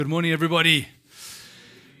Good morning, everybody.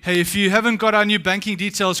 Hey, if you haven't got our new banking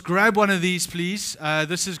details, grab one of these, please.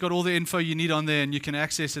 This has got all the info you need on there, and you can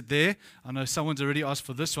access it there. I know someone's already asked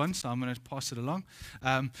for this one, so I'm going to pass it along.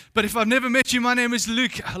 But if I've never met you, my name is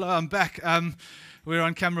Luke. Hello, I'm back. We're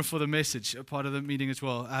on camera for the message, a part of the meeting as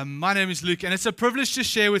well. My name is Luke, and it's a privilege to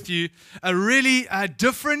share with you a really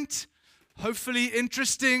different, hopefully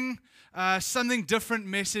interesting, something different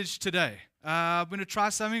message today. I'm going to try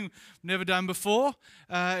something we've never done before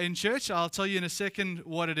in church. I'll tell you in a second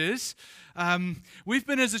what it is. We've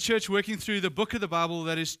been as a church working through the book of the Bible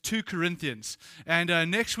that is 2 Corinthians. And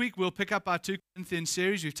next week we'll pick up our 2 Corinthians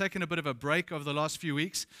series. We've taken a bit of a break over the last few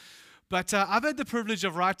weeks. But I've had the privilege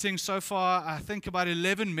of writing so far, I think, about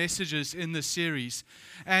 11 messages in this series.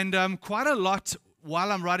 And quite a lot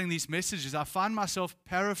while I'm writing these messages, I find myself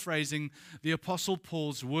paraphrasing the Apostle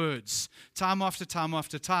Paul's words time after time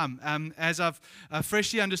after time, as I've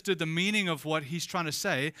freshly understood the meaning of what he's trying to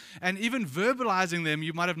say, and even verbalizing them,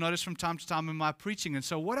 you might have noticed from time to time in my preaching. And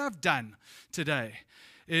so what I've done today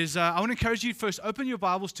is I want to encourage you first, open your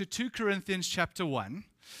Bibles to 2 Corinthians chapter 1.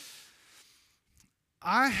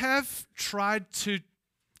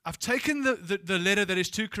 I've taken the letter that is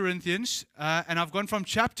 2 Corinthians, and I've gone from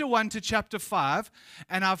chapter 1 to chapter 5,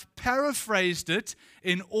 and I've paraphrased it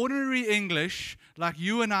in ordinary English, like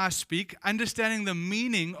you and I speak, understanding the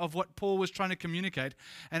meaning of what Paul was trying to communicate.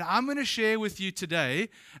 And I'm going to share with you today,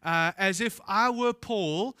 as if I were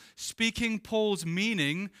Paul, speaking Paul's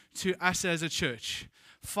meaning to us as a church.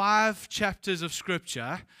 5 chapters of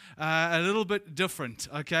Scripture, a little bit different,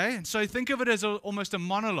 okay? And so think of it as almost a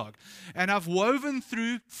monologue. And I've woven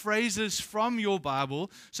through phrases from your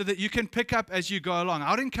Bible so that you can pick up as you go along.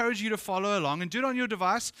 I would encourage you to follow along and do it on your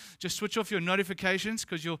device. Just switch off your notifications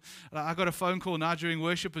because I got a phone call now during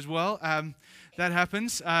worship as well. That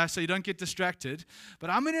happens, so you don't get distracted.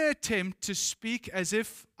 But I'm going to attempt to speak as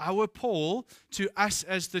if I were Paul to us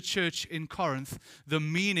as the church in Corinth, the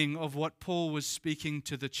meaning of what Paul was speaking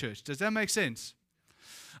to the church. Does that make sense?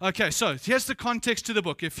 Okay, so here's the context to the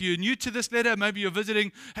book. If you're new to this letter, maybe you're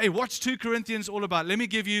visiting, hey, what's 2 Corinthians all about? Let me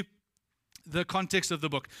give you the context of the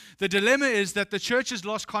book. The dilemma is that the church has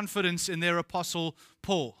lost confidence in their apostle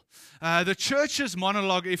Paul. The church's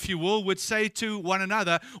monologue, if you will, would say to one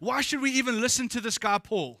another, why should we even listen to this guy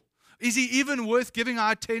Paul? Is he even worth giving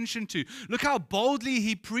our attention to? Look how boldly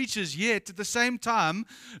he preaches, yet at the same time,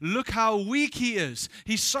 look how weak he is.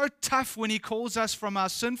 He's so tough when he calls us from our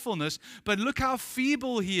sinfulness, but look how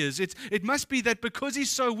feeble he is. It must be that because he's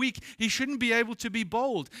so weak, he shouldn't be able to be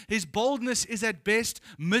bold. His boldness is at best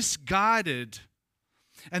misguided.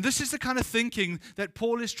 And this is the kind of thinking that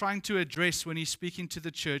Paul is trying to address when he's speaking to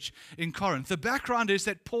the church in Corinth. The background is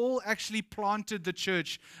that Paul actually planted the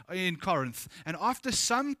church in Corinth. And after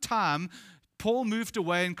some time, Paul moved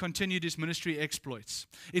away and continued his ministry exploits.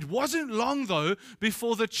 It wasn't long, though,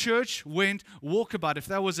 before the church went walkabout. If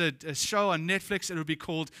that was a show on Netflix, it would be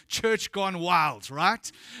called Church Gone Wild,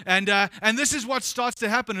 right? And this is what starts to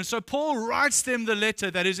happen. And so Paul writes them the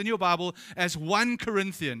letter that is in your Bible as 1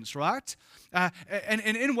 Corinthians, right? And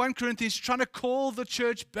in 1 Corinthians, he's trying to call the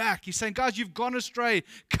church back. He's saying, guys, you've gone astray.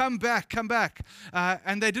 Come back, come back.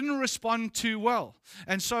 And they didn't respond too well.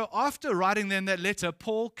 And so after writing them that letter,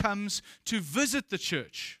 Paul comes to visit the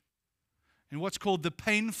church in what's called the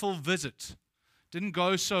painful visit. Didn't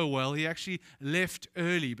go so well. He actually left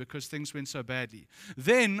early because things went so badly.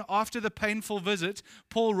 Then, after the painful visit,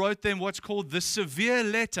 Paul wrote them what's called the severe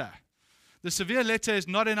letter. The severe letter is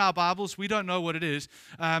not in our Bibles. We don't know what it is.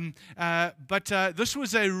 But this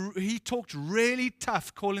was he talked really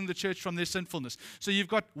tough, calling the church from their sinfulness. So you've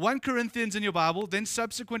got 1 Corinthians in your Bible, then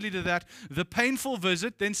subsequently to that, the painful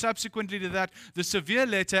visit, then subsequently to that, the severe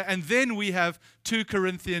letter, and then we have 2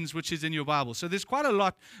 Corinthians, which is in your Bible. So there's quite a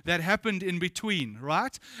lot that happened in between,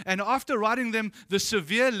 right? And after writing them the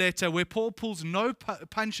severe letter, where Paul pulls no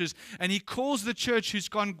punches, and he calls the church who's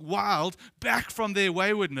gone wild back from their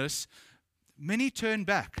waywardness, many turned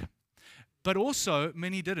back, but also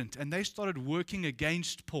many didn't. And they started working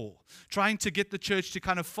against Paul, trying to get the church to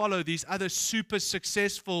kind of follow these other super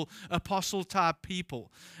successful apostle-type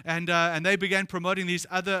people. And they began promoting these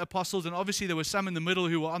other apostles. And obviously there were some in the middle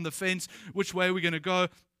who were on the fence, which way are we going to go?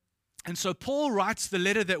 And so Paul writes the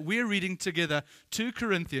letter that we're reading together, 2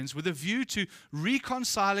 Corinthians, with a view to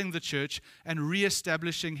reconciling the church and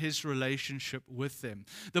reestablishing his relationship with them.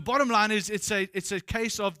 The bottom line is it's a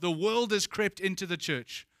case of the world has crept into the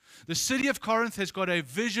church. The city of Corinth has got a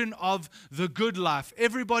vision of the good life.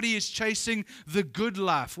 Everybody is chasing the good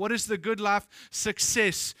life. What is the good life?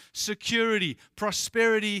 Success, security,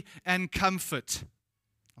 prosperity, and comfort.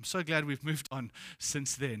 I'm so glad we've moved on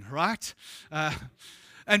since then, right?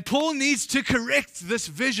 And Paul needs to correct this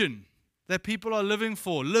vision that people are living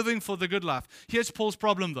for the good life. Here's Paul's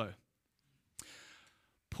problem, though.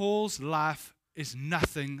 Paul's life is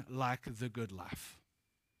nothing like the good life.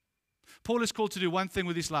 Paul is called to do one thing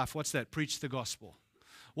with his life. What's that? Preach the gospel.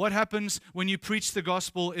 What happens when you preach the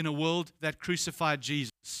gospel in a world that crucified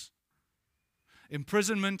Jesus?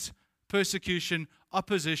 Imprisonment, persecution,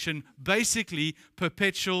 opposition, basically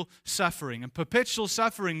perpetual suffering. And perpetual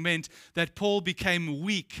suffering meant that Paul became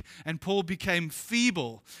weak and Paul became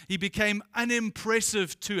feeble. He became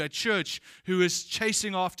unimpressive to a church who is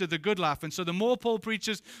chasing after the good life. And so the more Paul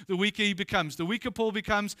preaches, the weaker he becomes. The weaker Paul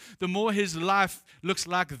becomes, the more his life looks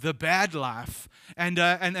like the bad life. And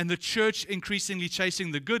the church, increasingly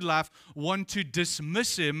chasing the good life, want to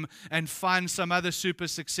dismiss him and find some other super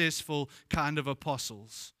successful kind of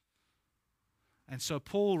apostles. And so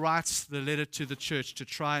Paul writes the letter to the church to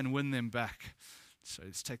try and win them back. So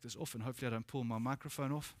let's take this off, and hopefully I don't pull my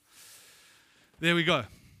microphone off. There we go.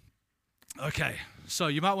 Okay, so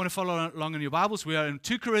you might want to follow along in your Bibles. We are in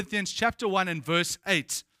 2 Corinthians chapter 1 and verse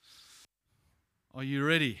 8. Are you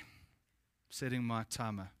ready? Setting my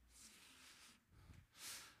timer.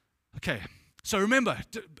 Okay. So remember,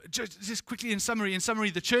 just quickly in summary,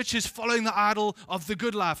 the church is following the idol of the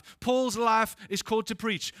good life. Paul's life is called to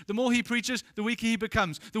preach. The more he preaches, the weaker he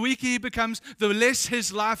becomes. The weaker he becomes, the less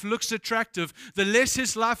his life looks attractive. The less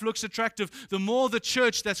his life looks attractive, the more the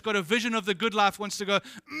church that's got a vision of the good life wants to go,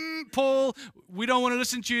 Paul, we don't want to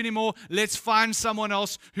listen to you anymore. Let's find someone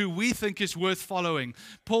else who we think is worth following.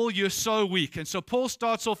 Paul, you're so weak. And so Paul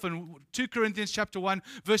starts off in 2 Corinthians chapter 1,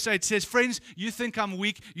 verse 8 says, friends, you think I'm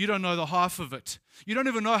weak. You don't know the half of it. You don't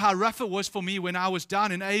even know how rough it was for me when I was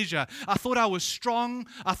down in Asia. I thought I was strong.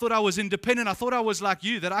 I thought I was independent. I thought I was like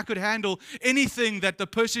you, that I could handle anything that the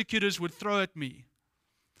persecutors would throw at me.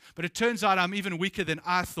 But it turns out I'm even weaker than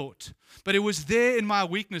I thought. But it was there in my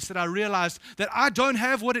weakness that I realized that I don't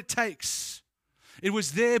have what it takes. It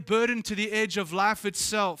was there, burdened to the edge of life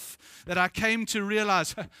itself, that I came to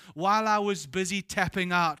realize while I was busy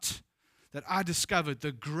tapping out, that I discovered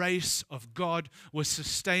the grace of God was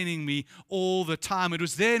sustaining me all the time. It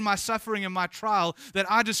was there in my suffering and my trial that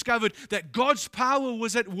I discovered that God's power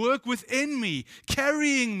was at work within me,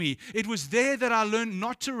 carrying me. It was there that I learned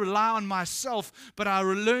not to rely on myself, but I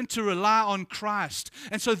learned to rely on Christ.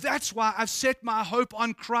 And so that's why I've set my hope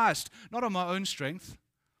on Christ, not on my own strength,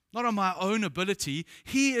 not on my own ability.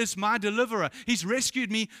 He is my deliverer. He's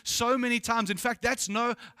rescued me so many times. In fact, that's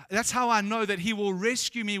how I know that He will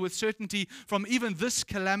rescue me with certainty from even this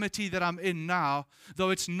calamity that I'm in now, though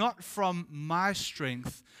it's not from my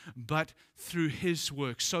strength, but through His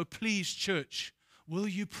work. So please, church, will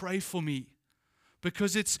you pray for me?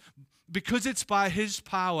 Because it's by His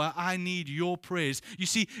power I need your prayers. You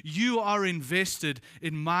see, you are invested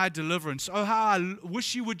in my deliverance. Oh, how I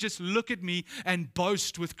wish you would just look at me and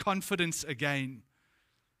boast with confidence again.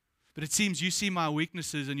 But it seems you see my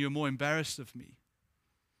weaknesses and you're more embarrassed of me.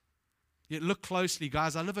 Yet look closely,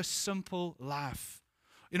 guys. I live a simple life.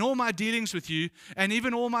 In all my dealings with you, and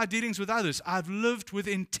even all my dealings with others, I've lived with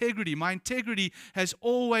integrity. My integrity has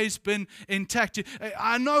always been intact.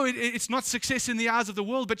 I know it's not success in the eyes of the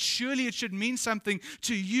world, but surely it should mean something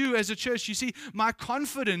to you as a church. You see, my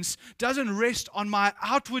confidence doesn't rest on my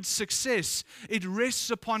outward success. It rests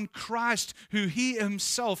upon Christ, who He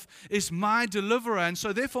Himself is my deliverer. And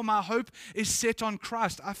so therefore my hope is set on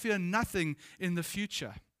Christ. I fear nothing in the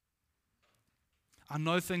future. I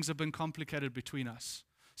know things have been complicated between us.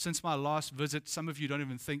 Since my last visit, some of you don't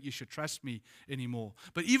even think you should trust me anymore.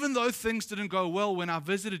 But even though things didn't go well when I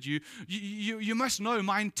visited you, you must know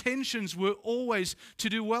my intentions were always to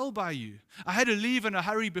do well by you. I had to leave in a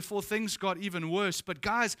hurry before things got even worse. But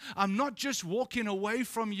guys, I'm not just walking away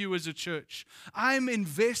from you as a church. I'm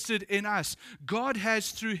invested in us. God has,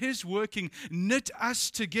 through His working, knit us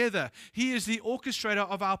together. He is the orchestrator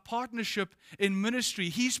of our partnership in ministry.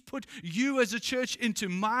 He's put you as a church into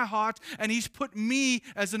my heart, and He's put me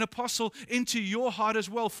as an apostle into your heart as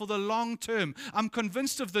well for the long term. I'm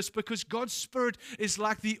convinced of this because God's Spirit is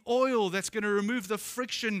like the oil that's going to remove the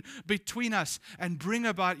friction between us and bring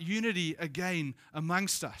about unity again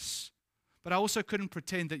amongst us. But I also couldn't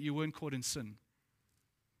pretend that you weren't caught in sin.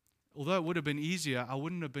 Although it would have been easier, I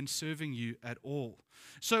wouldn't have been serving you at all.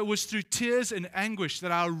 So it was through tears and anguish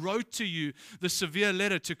that I wrote to you the severe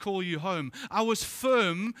letter to call you home. I was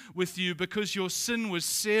firm with you because your sin was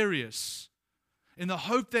serious, in the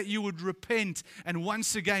hope that you would repent and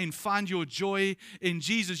once again find your joy in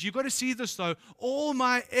Jesus. You've got to see this though. All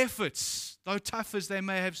my efforts, though tough as they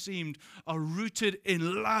may have seemed, are rooted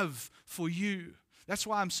in love for you. That's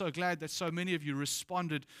why I'm so glad that so many of you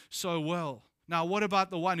responded so well. Now, what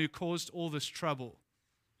about the one who caused all this trouble?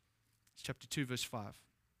 It's chapter 2, verse 5.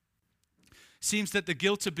 Seems that the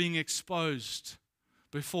guilt of being exposed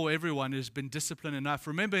before everyone has been disciplined enough.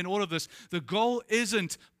 Remember, in all of this, the goal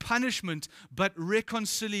isn't punishment, but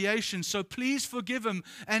reconciliation. So please forgive him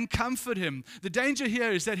and comfort him. The danger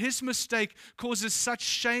here is that his mistake causes such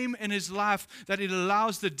shame in his life that it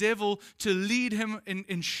allows the devil to lead him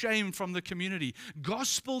in shame from the community.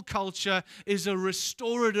 Gospel culture is a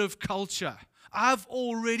restorative culture. I've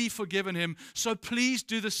already forgiven him, so please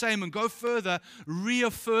do the same and go further.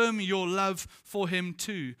 Reaffirm your love for him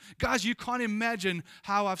too. Guys, you can't imagine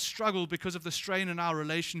how I've struggled because of the strain in our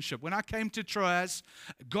relationship. When I came to Troas,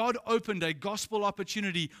 God opened a gospel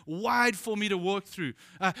opportunity wide for me to work through.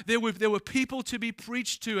 There were people to be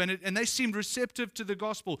preached to, and they seemed receptive to the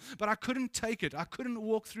gospel, but I couldn't take it. I couldn't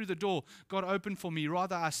walk through the door God opened for me.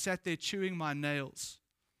 Rather, I sat there chewing my nails,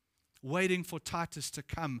 waiting for Titus to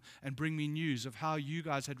come and bring me news of how you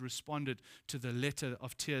guys had responded to the letter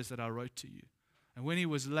of tears that I wrote to you. And when he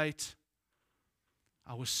was late,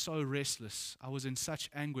 I was so restless. I was in such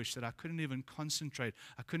anguish that I couldn't even concentrate.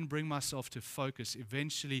 I couldn't bring myself to focus.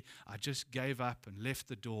 Eventually, I just gave up and left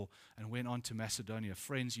the door and went on to Macedonia.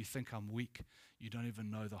 Friends, you think I'm weak. You don't even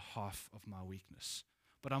know the half of my weakness.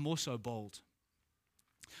 But I'm also bold.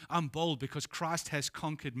 I'm bold because Christ has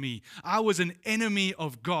conquered me. I was an enemy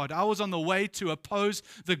of God. I was on the way to oppose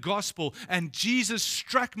the gospel, and Jesus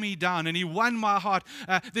struck me down, and he won my heart.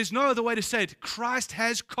 There's no other way to say it. Christ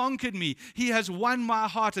has conquered me. He has won my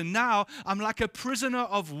heart, and now I'm like a prisoner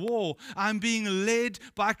of war. I'm being led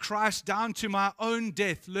by Christ down to my own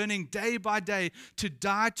death, learning day by day to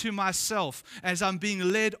die to myself as I'm being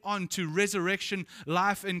led on to resurrection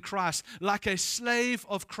life in Christ. Like a slave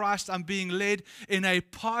of Christ, I'm being led in a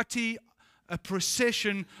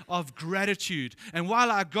procession of gratitude. And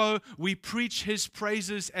while I go, we preach his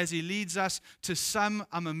praises as he leads us. To some,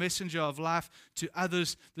 I'm a messenger of life. To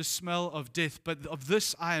others, the smell of death. But of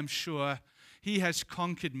this I am sure, he has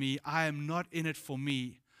conquered me. I am not in it for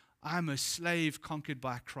me. I am a slave conquered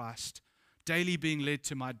by Christ, daily being led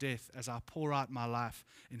to my death as I pour out my life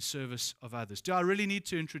in service of others. Do I really need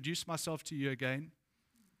to introduce myself to you again?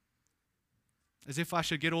 As if I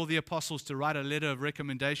should get all the apostles to write a letter of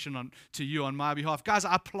recommendation to you on my behalf. Guys,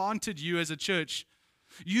 I planted you as a church.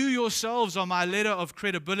 You yourselves are my letter of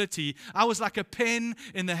credibility. I was like a pen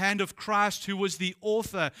in the hand of Christ, who was the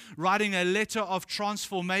author, writing a letter of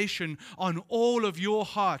transformation on all of your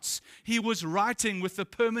hearts. He was writing with the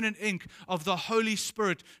permanent ink of the Holy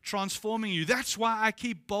Spirit, transforming you. That's why I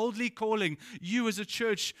keep boldly calling you as a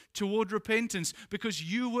church toward repentance, because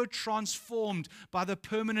you were transformed by the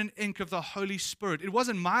permanent ink of the Holy Spirit. It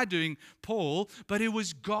wasn't my doing, Paul, but it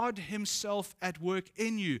was God himself at work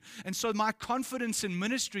in you. And so my confidence in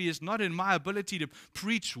ministry is not in my ability to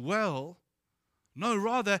preach well. No,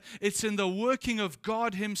 rather, it's in the working of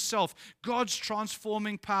God himself, God's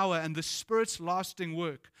transforming power and the Spirit's lasting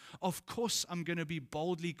work. Of course, I'm going to be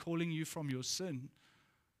boldly calling you from your sin.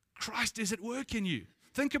 Christ is at work in you.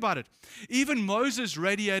 Think about it. Even Moses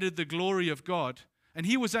radiated the glory of God, and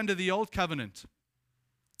he was under the old covenant.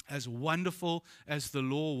 As wonderful as the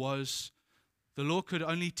law was, the law could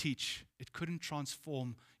only teach. It couldn't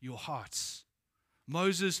transform your hearts.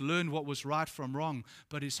 Moses learned what was right from wrong,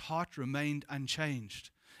 but his heart remained unchanged.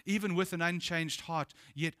 Even with an unchanged heart,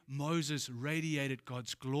 yet Moses radiated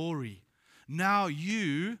God's glory. Now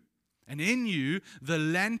you, and in you, the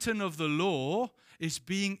lantern of the law is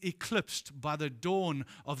being eclipsed by the dawn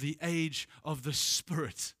of the age of the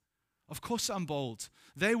Spirit. Of course I'm bold.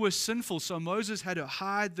 They were sinful, so Moses had to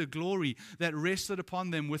hide the glory that rested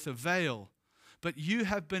upon them with a veil. But you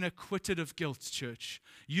have been acquitted of guilt, church.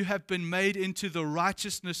 You have been made into the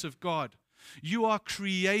righteousness of God. You are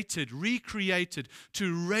created, recreated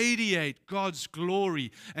to radiate God's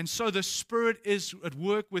glory. And so the Spirit is at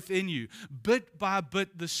work within you. Bit by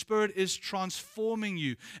bit, the Spirit is transforming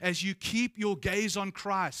you as you keep your gaze on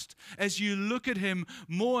Christ. As you look at him,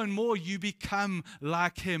 more and more you become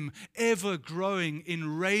like him, ever growing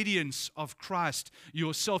in radiance of Christ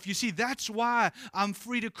yourself. You see, that's why I'm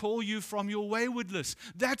free to call you from your waywardness.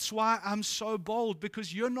 That's why I'm so bold,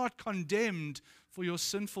 because you're not condemned for your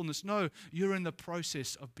sinfulness. No, you're in the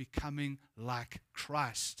process of becoming like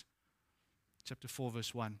Christ. Chapter 4,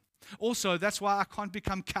 verse 1. Also, that's why I can't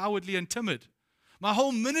become cowardly and timid. My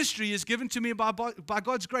whole ministry is given to me by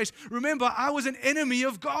God's grace. Remember, I was an enemy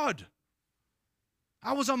of God.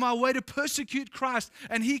 I was on my way to persecute Christ,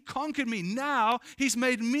 and he conquered me. Now, he's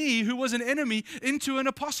made me, who was an enemy, into an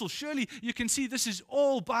apostle. Surely you can see this is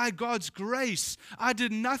all by God's grace. I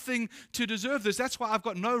did nothing to deserve this. That's why I've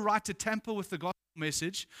got no right to tamper with the gospel.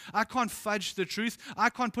 message. I can't fudge the truth. I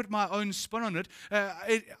can't put my own spin on it.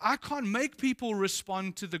 I can't make people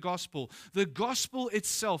respond to the gospel. The gospel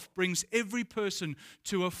itself brings every person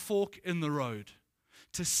to a fork in the road.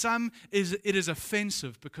 To some, it is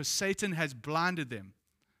offensive because Satan has blinded them.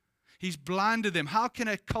 He's blinded them. How can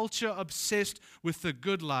a culture obsessed with the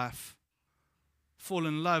good life fall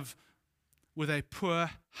in love with a poor,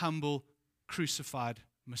 humble, crucified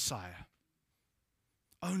Messiah?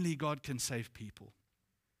 Only God can save people.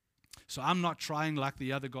 So I'm not trying like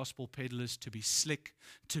the other gospel peddlers to be slick,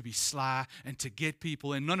 to be sly, and to get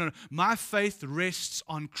people in. No. My faith rests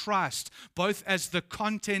on Christ, both as the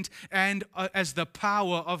content and as the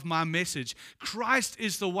power of my message. Christ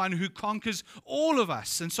is the one who conquers all of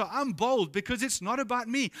us. And so I'm bold because it's not about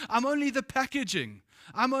me. I'm only the packaging.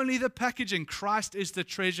 I'm only the packaging. Christ is the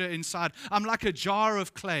treasure inside. I'm like a jar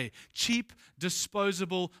of clay, cheap,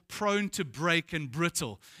 disposable, prone to break and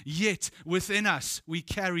brittle. Yet within us, we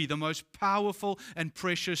carry the most powerful and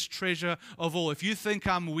precious treasure of all. If you think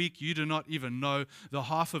I'm weak, you do not even know the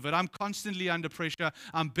half of it. I'm constantly under pressure.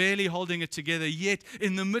 I'm barely holding it together. Yet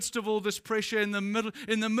in the midst of all this pressure, in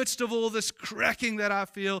the midst of all this cracking that I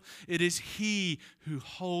feel, it is He who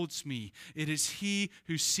holds me. It is He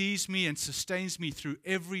who sees me and sustains me through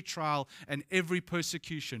every trial and every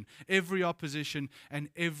persecution, every opposition and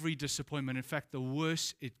every disappointment. In fact, the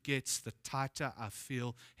worse it gets, the tighter I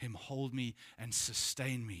feel Him hold me and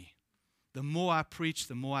sustain me. The more I preach,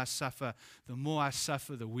 the more I suffer. The more I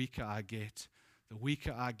suffer, the weaker I get. The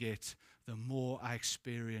weaker I get, the more I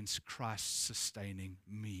experience Christ sustaining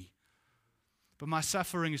me. But my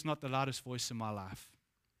suffering is not the loudest voice in my life.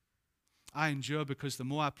 I endure because the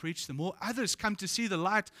more I preach, the more others come to see the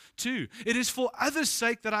light too. It is for others'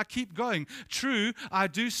 sake that I keep going. True, I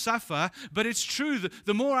do suffer, but it's true that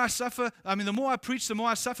the more I suffer, the more I preach, the more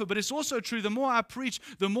I suffer, but it's also true, the more I preach,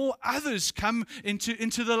 the more others come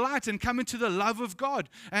into the light and come into the love of God.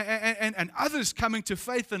 And others coming to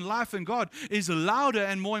faith and life in God is louder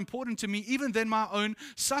and more important to me even than my own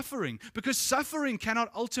suffering. Because suffering cannot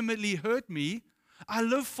ultimately hurt me. I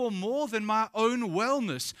live for more than my own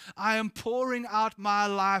wellness. I am pouring out my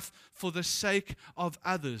life for the sake of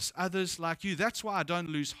others like you. That's why I don't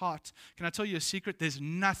lose heart. Can I tell you a secret? There's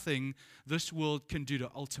nothing this world can do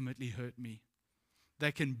to ultimately hurt me.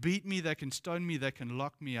 They can beat me, they can stone me, they can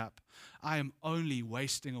lock me up. I am only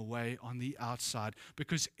wasting away on the outside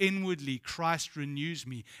because inwardly Christ renews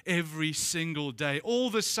me every single day. All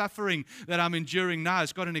the suffering that I'm enduring now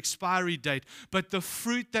has got an expiry date, but the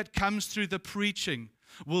fruit that comes through the preaching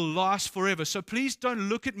will last forever. So please don't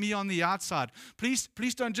look at me on the outside. Please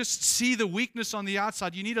don't just see the weakness on the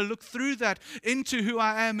outside. You need to look through that into who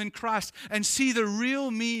I am in Christ and see the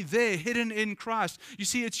real me there hidden in Christ. You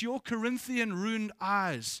see, it's your Corinthian ruined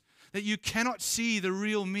eyes that you cannot see the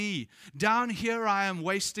real me. Down here I am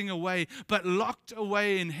wasting away, but locked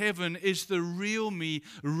away in heaven is the real me,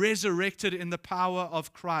 resurrected in the power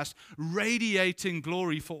of Christ, radiating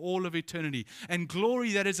glory for all of eternity, and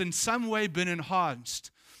glory that has in some way been enhanced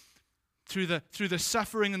through the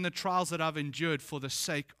suffering and the trials that I've endured for the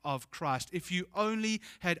sake of Christ. If you only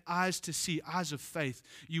had eyes to see, eyes of faith,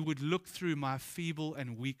 you would look through my feeble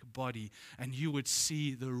and weak body and you would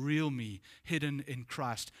see the real me hidden in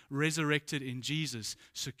Christ, resurrected in Jesus,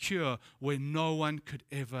 secure where no one could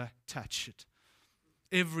ever touch it.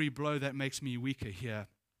 Every blow that makes me weaker here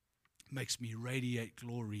makes me radiate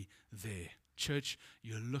glory there. Church,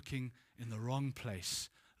 you're looking in the wrong place.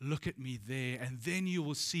 Look at me there, and then you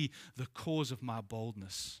will see the cause of my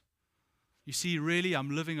boldness. You see, really, I'm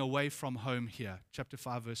living away from home here. Chapter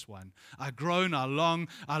 5, verse 1. I groan, I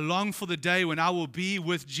long for the day when I will be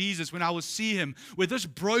with Jesus, when I will see Him, where this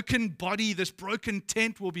broken body, this broken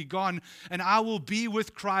tent will be gone, and I will be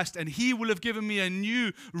with Christ, and He will have given me a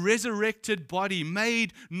new resurrected body,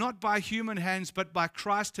 made not by human hands, but by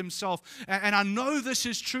Christ Himself. And I know this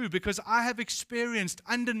is true because I have experienced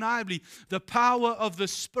undeniably the power of the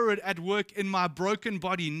Spirit at work in my broken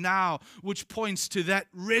body now, which points to that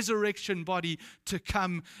resurrection body to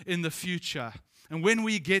come in the future. And when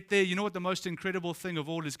we get there, you know what the most incredible thing of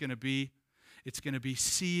all is going to be? It's going to be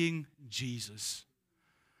seeing Jesus.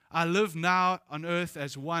 I live now on earth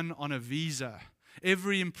as one on a visa.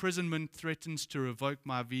 Every imprisonment threatens to revoke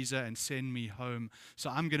my visa and send me home. So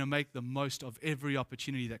I'm going to make the most of every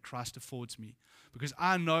opportunity that Christ affords me, because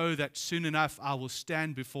I know that soon enough I will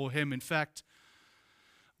stand before Him. In fact,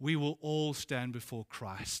 we will all stand before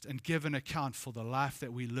Christ and give an account for the life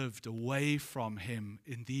that we lived away from Him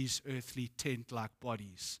in these earthly tent-like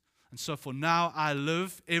bodies. And so for now, I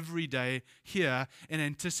live every day here in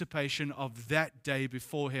anticipation of that day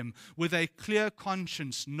before Him with a clear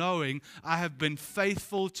conscience, knowing I have been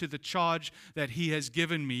faithful to the charge that He has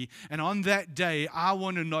given me. And on that day, I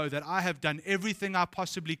want to know that I have done everything I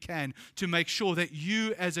possibly can to make sure that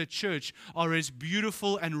you as a church are as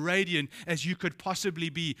beautiful and radiant as you could possibly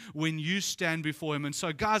be when you stand before Him. And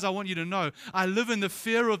so, guys, I want you to know, I live in the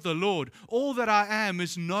fear of the Lord. All that I am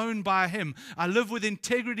is known by Him. I live with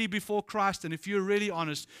integrity before Christ, and if you're really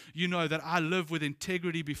honest, you know that I live with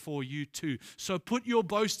integrity before you too. So put your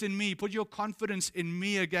boast in me, put your confidence in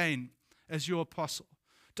me again as your apostle.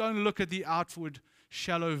 Don't look at the outward,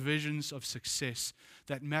 shallow visions of success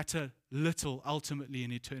that matter little ultimately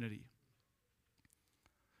in eternity.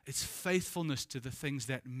 It's faithfulness to the things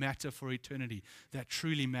that matter for eternity, that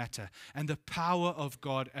truly matter, and the power of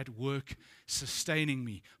God at work sustaining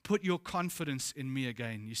me. Put your confidence in me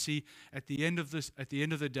again. You see, at the end of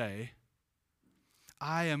the day,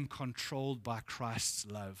 I am controlled by Christ's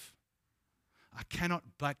love. I cannot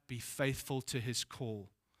but be faithful to His call.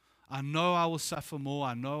 I know I will suffer more.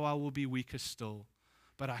 I know I will be weaker still.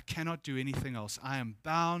 But I cannot do anything else. I am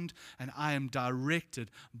bound and I am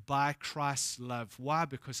directed by Christ's love. Why?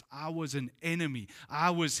 Because I was an enemy.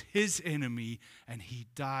 I was His enemy, and He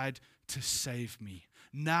died to save me.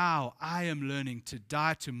 Now I am learning to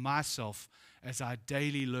die to myself as I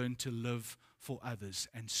daily learn to live for others.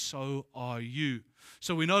 And so are you.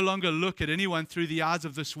 So we no longer look at anyone through the eyes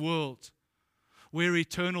of this world. We're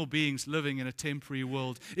eternal beings living in a temporary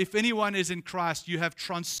world. If anyone is in Christ, you have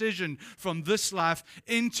transitioned from this life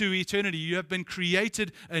into eternity. You have been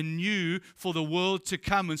created anew for the world to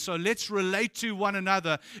come. And so let's relate to one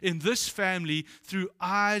another in this family through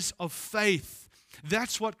eyes of faith.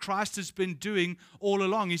 That's what Christ has been doing all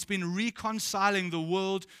along. He's been reconciling the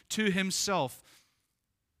world to Himself.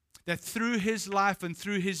 That through His life and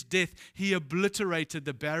through His death, He obliterated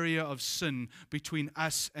the barrier of sin between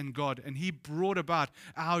us and God. And He brought about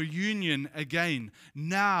our union again.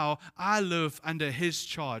 Now I live under His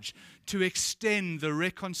charge to extend the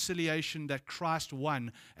reconciliation that Christ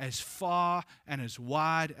won as far and as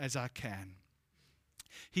wide as I can.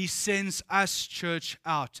 He sends us, church,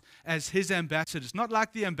 out as His ambassadors, not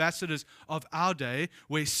like the ambassadors of our day,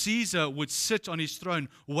 where Caesar would sit on his throne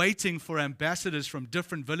waiting for ambassadors from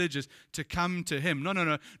different villages to come to him.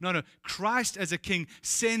 No. Christ as a king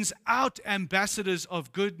sends out ambassadors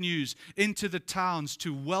of good news into the towns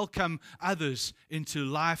to welcome others into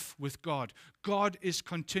life with God. God is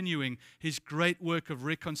continuing His great work of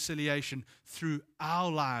reconciliation through our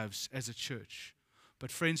lives as a church. But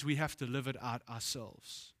friends, we have to live it out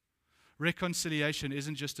ourselves. Reconciliation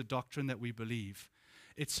isn't just a doctrine that we believe.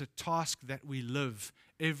 It's a task that we live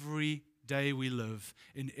every day we live,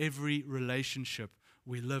 in every relationship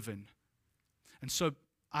we live in. And so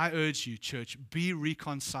I urge you, church, be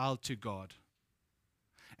reconciled to God.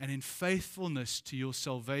 And in faithfulness to your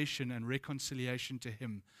salvation and reconciliation to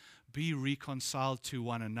Him, be reconciled to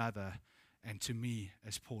one another and to me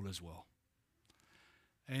as Paul as well.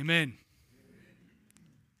 Amen.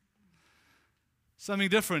 Something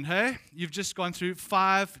different, hey? You've just gone through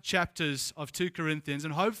 5 chapters of 2 Corinthians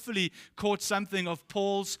and hopefully caught something of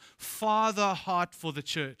Paul's father heart for the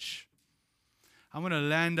church. I'm going to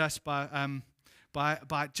land us by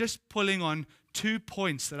just pulling on 2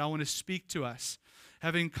 points that I want to speak to us,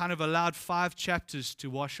 having kind of allowed 5 chapters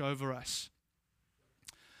to wash over us.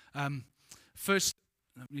 First,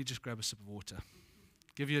 let me just grab a sip of water.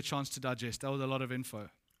 Give you a chance to digest. That was a lot of info.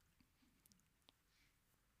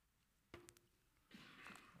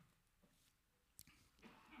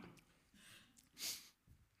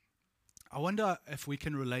 I wonder if we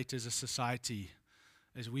can relate as a society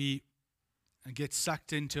as we get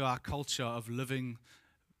sucked into our culture of living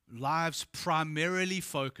lives primarily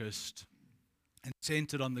focused and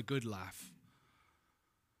centered on the good life.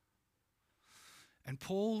 And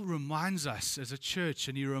Paul reminds us as a church,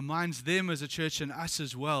 and he reminds them as a church and us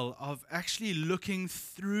as well, of actually looking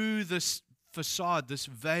through this facade, this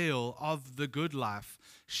veil of the good life,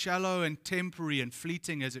 shallow and temporary and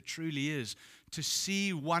fleeting as it truly is, to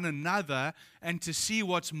see one another and to see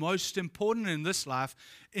what's most important in this life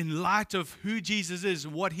in light of who Jesus is,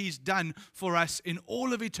 what He's done for us in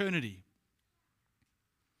all of eternity.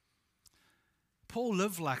 Paul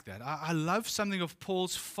lived like that. I love something of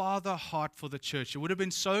Paul's father heart for the church. It would have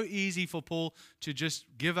been so easy for Paul to just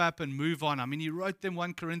give up and move on. I mean, he wrote them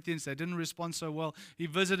 1 Corinthians. They didn't respond so well. He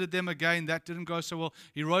visited them again. That didn't go so well.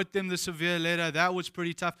 He wrote them the severe letter. That was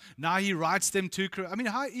pretty tough. Now he writes them 2 Corinthians. I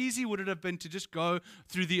mean, how easy would it have been to just go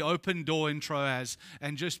through the open door in Troas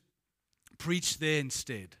and just preach there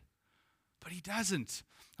instead? But he doesn't.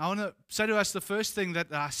 I want to say to us the first thing that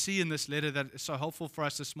I see in this letter that is so helpful for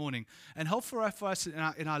us this morning, and helpful for us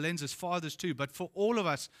in our lens as fathers too, but for all of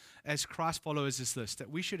us as Christ followers is this, that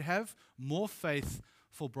we should have more faith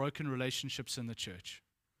for broken relationships in the church.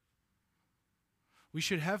 We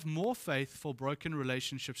should have more faith for broken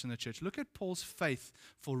relationships in the church. Look at Paul's faith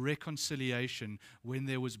for reconciliation when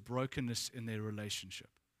there was brokenness in their relationship.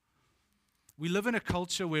 We live in a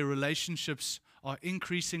culture where relationships are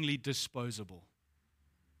increasingly disposable.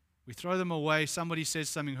 We throw them away. Somebody says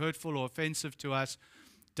something hurtful or offensive to us,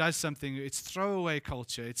 does something. It's throwaway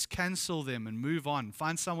culture. It's cancel them and move on.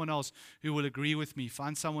 Find someone else who will agree with me.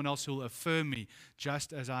 Find someone else who will affirm me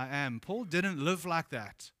just as I am. Paul didn't live like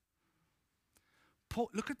that. Paul,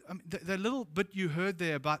 look at the little bit you heard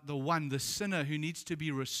there about the sinner who needs to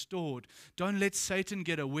be restored. Don't let Satan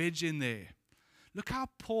get a wedge in there. Look how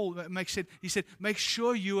Paul makes it. He said, make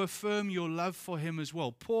sure you affirm your love for him as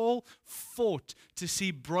well. Paul fought to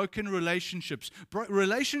see broken relationships,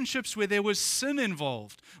 relationships where there was sin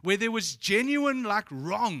involved, where there was genuine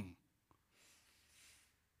wrong.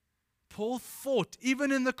 Paul fought,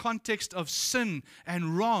 even in the context of sin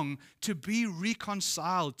and wrong, to be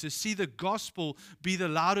reconciled, to see the gospel be the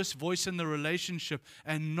loudest voice in the relationship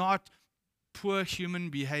and not poor human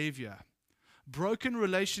behavior. Broken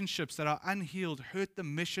relationships that are unhealed hurt the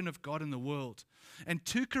mission of God in the world. And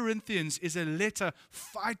 2 Corinthians is a letter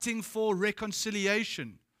fighting for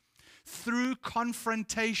reconciliation through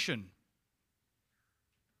confrontation.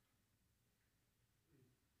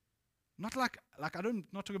 Not not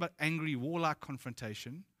talking about angry, warlike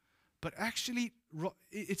confrontation, but actually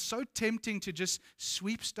it's so tempting to just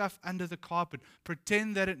sweep stuff under the carpet,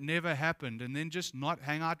 pretend that it never happened, and then just not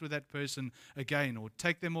hang out with that person again or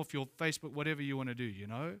take them off your Facebook, whatever you want to do, you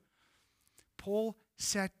know. Paul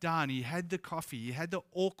sat down, he had the coffee, he had the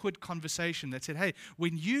awkward conversation that said, hey,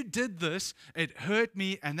 when you did this, it hurt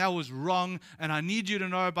me and that was wrong, and I need you to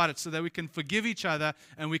know about it so that we can forgive each other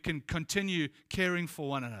and we can continue caring for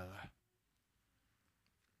one another.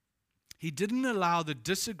 He didn't allow the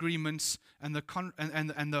disagreements and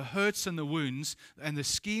the hurts and the wounds and the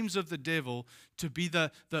schemes of the devil to be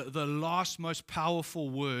the last most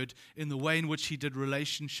powerful word in the way in which he did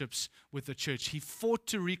relationships with the church. He fought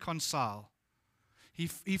to reconcile.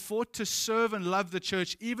 He fought to serve and love the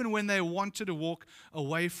church even when they wanted to walk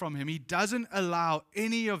away from him. He doesn't allow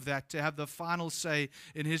any of that to have the final say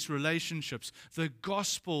in his relationships. The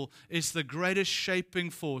gospel is the greatest shaping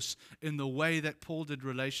force in the way that Paul did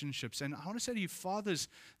relationships. And I want to say to you, fathers,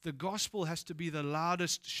 the gospel has to be the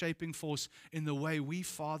loudest shaping force in the way we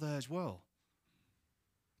father as well.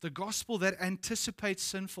 The gospel that anticipates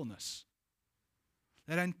sinfulness,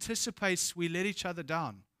 that anticipates we let each other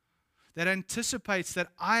down, that anticipates that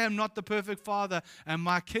I am not the perfect father and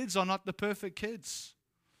my kids are not the perfect kids,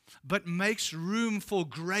 but makes room for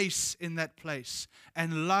grace in that place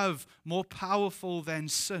and love more powerful than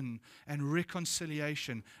sin and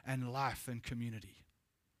reconciliation and life and community.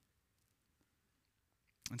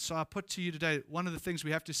 And so I put to you today, one of the things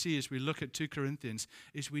we have to see as we look at 2 Corinthians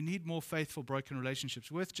is we need more faith for broken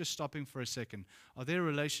relationships. Worth just stopping for a second. Are there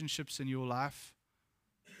relationships in your life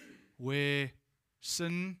where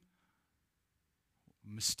sin,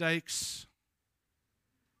 mistakes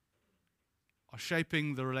are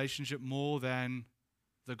shaping the relationship more than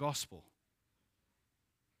the gospel?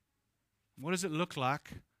 What does it look like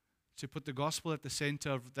to put the gospel at the center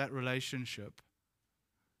of that relationship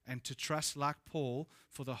and to trust, like Paul,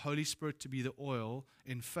 for the Holy Spirit to be the oil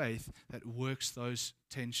in faith that works those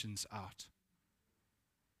tensions out?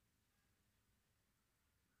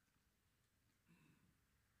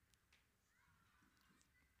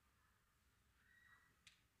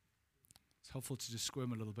 Helpful to just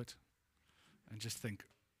squirm a little bit and just think,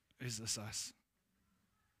 is this us?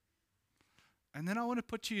 And then I want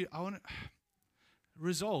to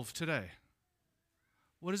resolve today.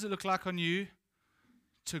 What does it look like on you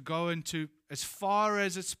to go into, as far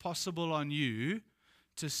as it's possible on you,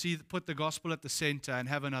 to put the gospel at the center and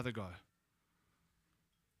have another go?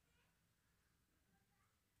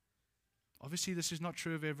 Obviously, this is not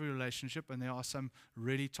true of every relationship, and there are some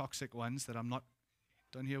really toxic ones that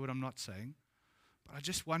don't hear what I'm not saying. But I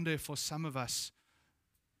just wonder if for some of us,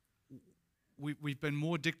 we've been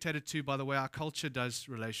more dictated to by the way our culture does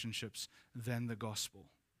relationships than the gospel.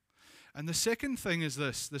 And the second thing is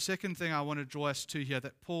this. The second thing I want to draw us to here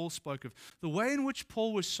that Paul spoke of. The way in which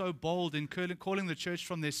Paul was so bold in calling the church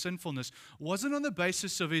from their sinfulness wasn't on the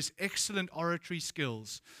basis of his excellent oratory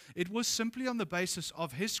skills. It was simply on the basis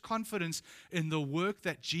of his confidence in the work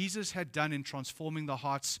that Jesus had done in transforming the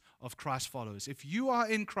hearts of Christ followers. If you are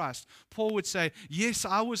in Christ, Paul would say, yes,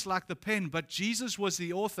 I was like the pen, but Jesus was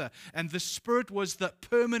the author, and the Spirit was the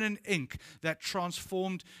permanent ink that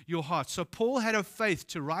transformed your heart. So Paul had a faith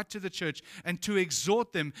to write to the church and to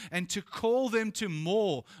exhort them and to call them to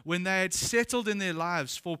more when they had settled in their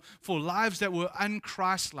lives for lives that were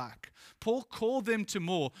un-Christ-like. Paul called them to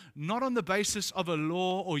more, not on the basis of a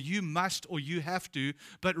law or you must or you have to,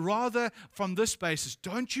 but rather from this basis.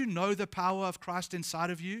 Don't you know the power of Christ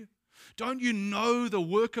inside of you? Don't you know the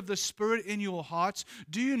work of the Spirit in your hearts?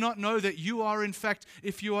 Do you not know that you are, in fact,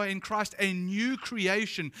 if you are in Christ, a new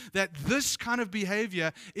creation, that this kind of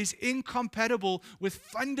behavior is incompatible with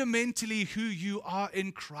fundamentally who you are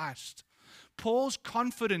in Christ? Paul's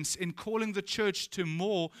confidence in calling the church to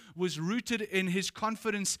more was rooted in his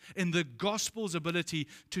confidence in the gospel's ability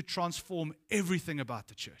to transform everything about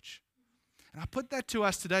the church. And I put that to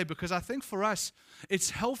us today because I think for us,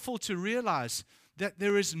 it's helpful to realize that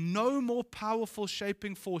there is no more powerful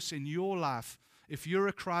shaping force in your life if you're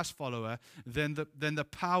a Christ follower than the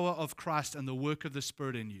power of Christ and the work of the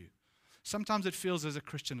Spirit in you. Sometimes it feels as a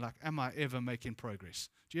Christian like, am I ever making progress?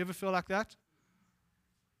 Do you ever feel like that?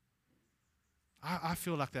 I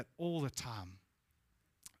feel like that all the time.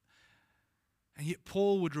 And yet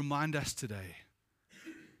Paul would remind us today,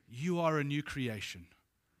 you are a new creation.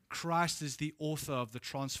 Christ is the author of the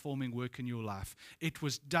transforming work in your life. It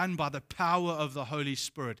was done by the power of the Holy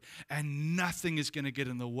Spirit, and nothing is going to get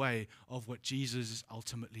in the way of what Jesus is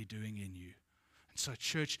ultimately doing in you. And so,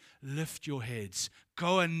 church, lift your heads.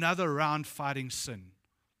 Go another round fighting sin.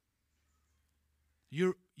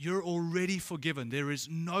 You're already forgiven. There is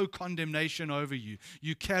no condemnation over you.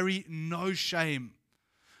 You carry no shame.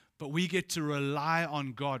 But we get to rely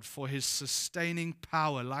on God for His sustaining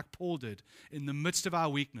power, like Paul did, in the midst of our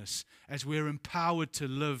weakness, as we're empowered to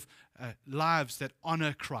live lives that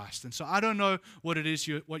honor Christ. And so I don't know what it is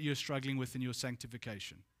what you're struggling with in your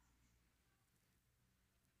sanctification.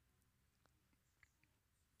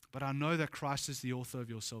 But I know that Christ is the author of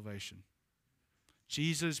your salvation.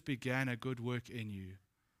 Jesus began a good work in you.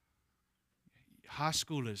 High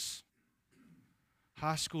schoolers,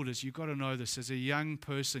 you've got to know this. As a young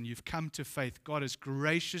person, you've come to faith. God has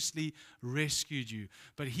graciously rescued you.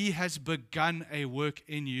 But He has begun a work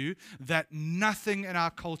in you that nothing in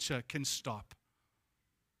our culture can stop.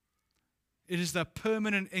 It is the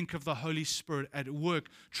permanent ink of the Holy Spirit at work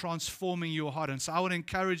transforming your heart. And so I would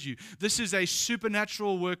encourage you, this is a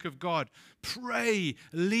supernatural work of God. Pray,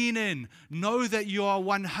 lean in, know that you are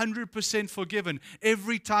 100% forgiven.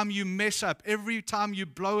 Every time you mess up, every time you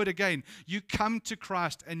blow it again, you come to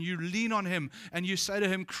Christ and you lean on Him and you say to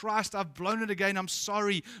Him, Christ, I've blown it again. I'm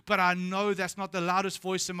sorry, but I know that's not the loudest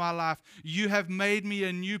voice in my life. You have made me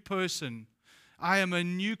a new person. I am a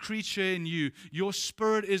new creature in you. Your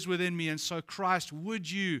Spirit is within me. And so, Christ, would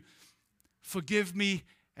you forgive me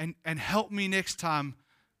and help me next time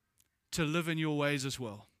to live in your ways as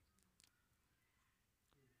well?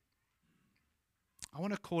 I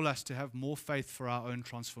want to call us to have more faith for our own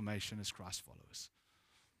transformation as Christ followers.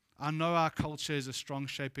 I know our culture is a strong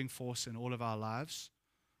shaping force in all of our lives,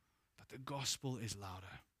 but the gospel is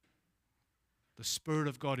louder. The Spirit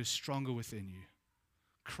of God is stronger within you.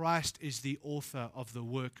 Christ is the author of the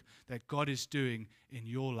work that God is doing in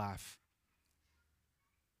your life,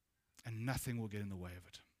 and nothing will get in the way of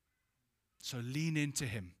it. So lean into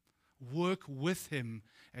Him. Work with Him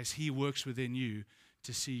as He works within you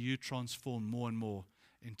to see you transform more and more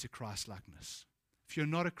into Christ-likeness. If you're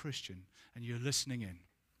not a Christian and you're listening in,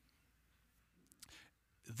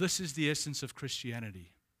 this is the essence of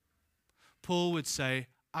Christianity. Paul would say,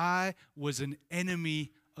 I was an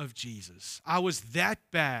enemy of Jesus. I was that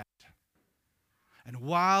bad. And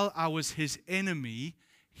while I was His enemy,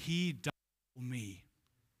 He died for me.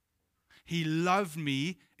 He loved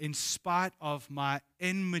me in spite of my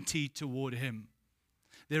enmity toward Him.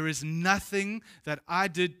 There is nothing that I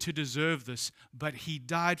did to deserve this, but He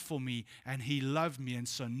died for me and He loved me. And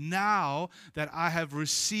so now that I have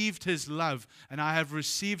received His love and I have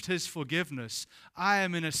received His forgiveness, I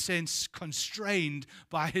am in a sense constrained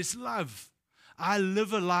by His love. I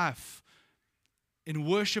live a life in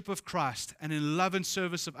worship of Christ and in love and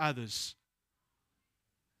service of others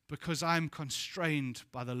because I'm constrained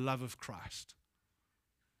by the love of Christ.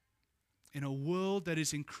 In a world that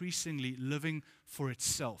is increasingly living for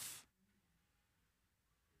itself,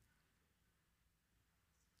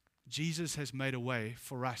 Jesus has made a way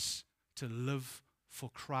for us to live for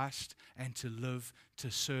Christ and to live to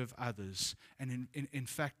serve others and in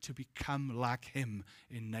fact to become like Him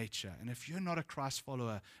in nature. And if you're not a Christ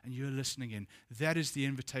follower and you're listening in, that is the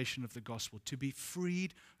invitation of the gospel, to be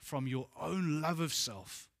freed from your own love of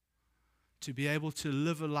self, to be able to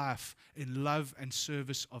live a life in love and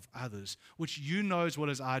service of others, which you know as well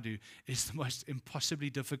as I do is the most impossibly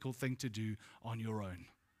difficult thing to do on your own.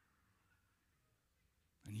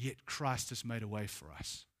 And yet Christ has made a way for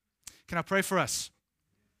us. Can I pray for us?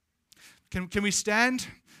 Can we stand?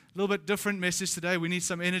 A little bit different message today. We need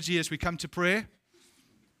some energy as we come to prayer.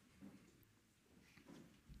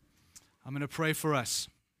 I'm going to pray for us.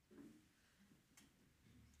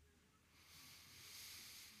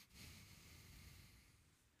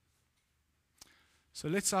 So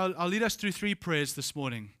I'll lead us through 3 prayers this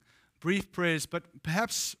morning. Brief prayers, but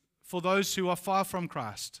perhaps for those who are far from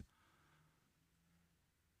Christ,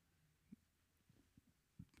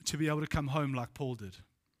 to be able to come home like Paul did.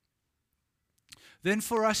 Then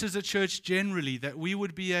for us as a church generally, that we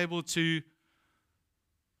would be able to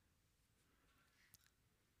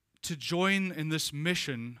join in this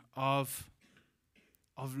mission of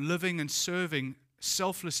living and serving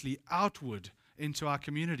selflessly outward into our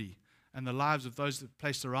community and the lives of those that are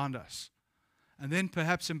placed around us. And then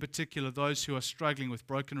perhaps in particular, those who are struggling with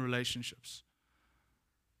broken relationships.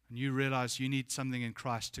 And you realize you need something in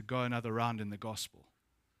Christ to go another round in the gospel.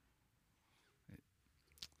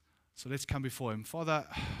 So let's come before Him. Father,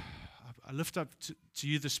 I lift up to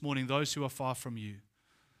you this morning those who are far from you.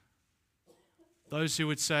 Those who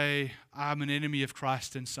would say, I'm an enemy of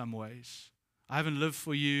Christ in some ways. I haven't lived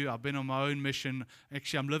for you. I've been on my own mission.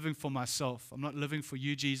 Actually, I'm living for myself. I'm not living for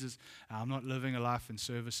you, Jesus. I'm not living a life in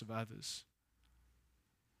service of others.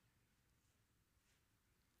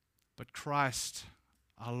 But Christ,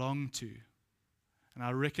 I long to. And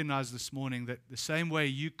I recognize this morning that the same way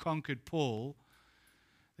you conquered Paul,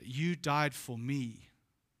 that you died for me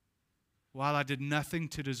while I did nothing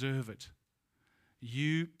to deserve it.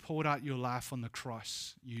 You poured out your life on the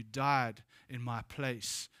cross. You died in my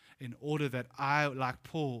place in order that I, like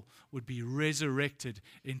Paul, would be resurrected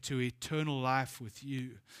into eternal life with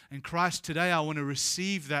you. And Christ, today I want to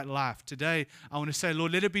receive that life. Today I want to say,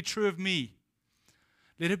 Lord, let it be true of me.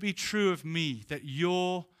 Let it be true of me that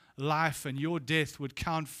your life and your death would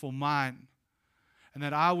count for mine. And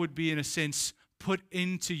that I would be, in a sense, put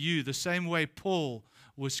into you the same way Paul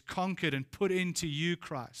was conquered and put into you,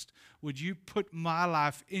 Christ. Would you put my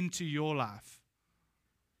life into your life?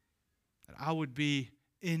 That I would be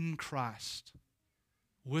in Christ,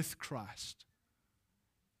 with Christ.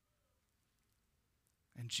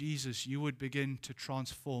 And Jesus, you would begin to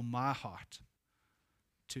transform my heart,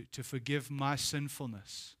 to forgive my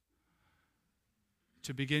sinfulness,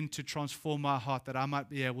 to begin to transform my heart that I might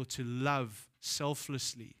be able to love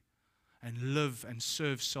selflessly and live and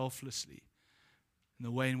serve selflessly in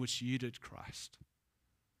the way in which you did, Christ.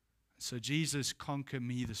 So Jesus, conquer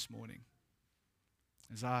me this morning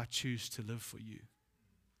as I choose to live for you.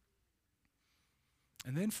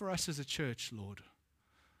 And then for us as a church, Lord,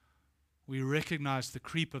 we recognize the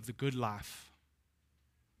creep of the good life,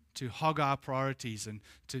 to hog our priorities and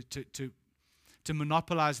to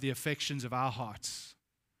monopolize the affections of our hearts.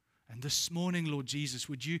 And this morning, Lord Jesus,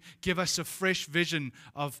 would you give us a fresh vision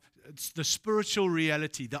of the spiritual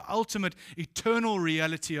reality, the ultimate eternal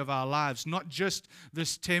reality of our lives, not just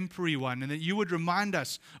this temporary one, and that you would remind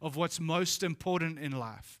us of what's most important in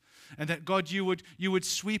life. And that, God, you would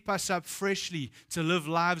sweep us up freshly to live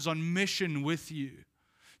lives on mission with you,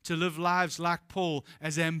 to live lives like Paul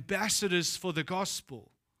as ambassadors for the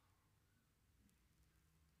gospel.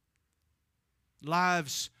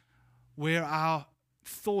 Lives where our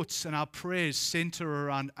thoughts and our prayers center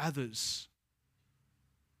around others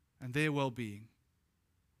and their well-being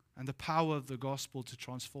and the power of the gospel to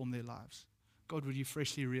transform their lives. God, would you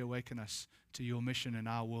freshly reawaken us to your mission in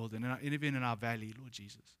our world and even in our valley, Lord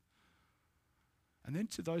Jesus. And then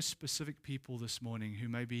to those specific people this morning who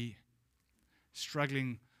may be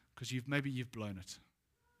struggling because maybe you've blown it.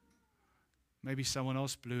 Maybe someone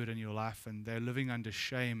else blew it in your life and they're living under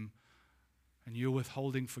shame and you're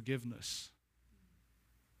withholding forgiveness.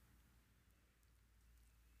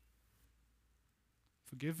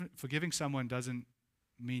 Forgiving someone doesn't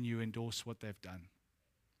mean you endorse what they've done.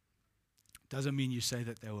 It doesn't mean you say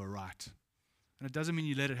that they were right. And it doesn't mean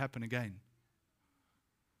you let it happen again.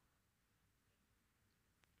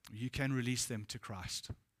 You can release them to Christ.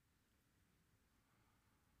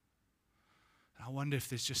 I wonder if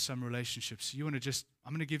there's just some relationships. I'm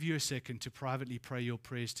going to give you a second to privately pray your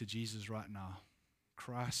prayers to Jesus right now.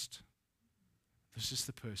 Christ, this is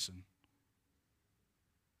the person.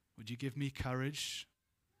 Would you give me courage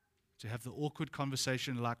to have the awkward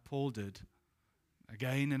conversation like Paul did,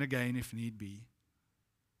 again and again if need be,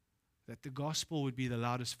 that the gospel would be the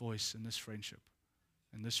loudest voice in this friendship,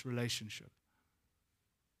 in this relationship,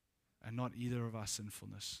 and not either of our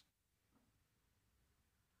sinfulness.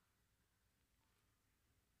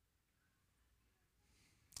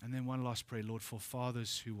 And then one last prayer, Lord, for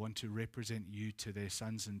fathers who want to represent you to their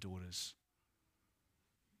sons and daughters.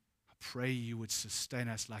 I pray you would sustain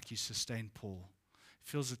us like you sustained Paul. It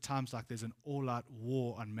feels at times like there's an all-out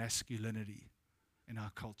war on masculinity in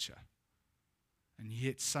our culture. And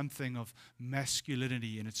yet something of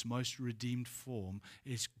masculinity in its most redeemed form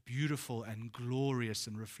is beautiful and glorious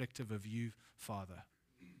and reflective of you, Father.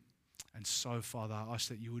 And so, Father, I ask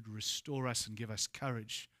that you would restore us and give us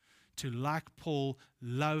courage to, like Paul,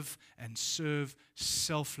 love and serve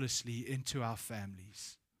selflessly into our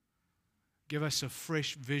families. Give us a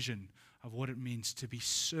fresh vision of what it means to be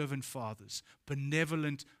servant fathers,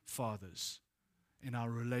 benevolent fathers in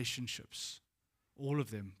our relationships. All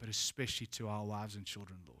of them, but especially to our wives and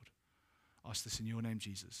children, Lord. I ask this in your name,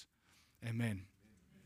 Jesus. Amen.